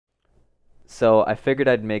So I figured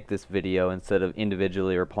I'd make this video instead of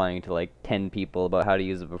individually replying to like 10 people about how to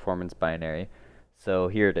use a performance binary. So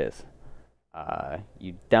here it is.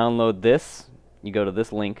 You download this, you go to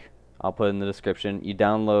this link, I'll put it in the description. You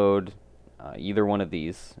download either one of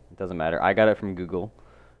these, it doesn't matter. I got it from Google.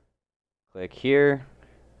 Click here,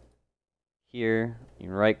 here, you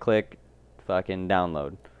can right click, fucking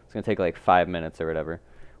download. It's gonna take like 5 minutes or whatever.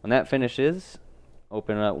 When that finishes,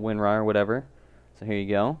 open up WinRAR or whatever. So here you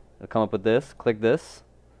go. It'll come up with this. Click this.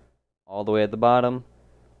 All the way at the bottom.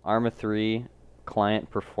 Arma 3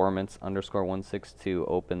 client performance underscore 162.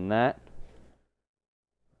 Open that.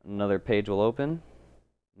 Another page will open.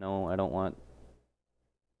 No, I don't want.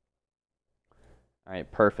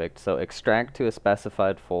 Alright, perfect. So extract to a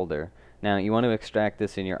specified folder. Now you want to extract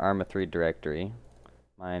this in your Arma 3 directory.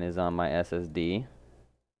 Mine is on my SSD.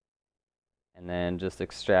 And then just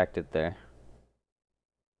extract it there.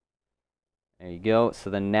 There you go.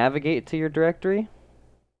 So then navigate to your directory.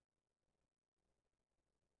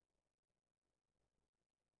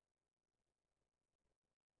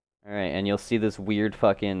 Alright, and you'll see this weird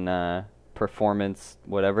fucking performance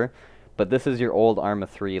whatever. But this is your old Arma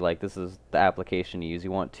 3, like this is the application you use.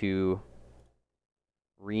 You want to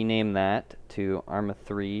rename that to Arma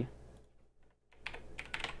 3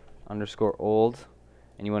 underscore old.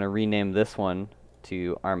 And you want to rename this one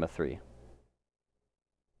to Arma 3.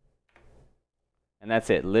 And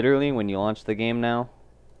that's it. Literally, when you launch the game now,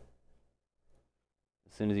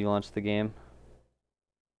 as soon as you launch the game,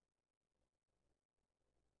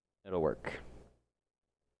 it'll work.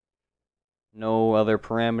 No other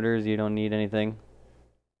parameters, you don't need anything.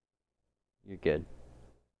 You're good.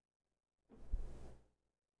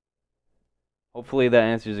 Hopefully that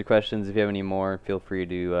answers your questions. If you have any more, feel free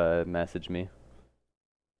to message me.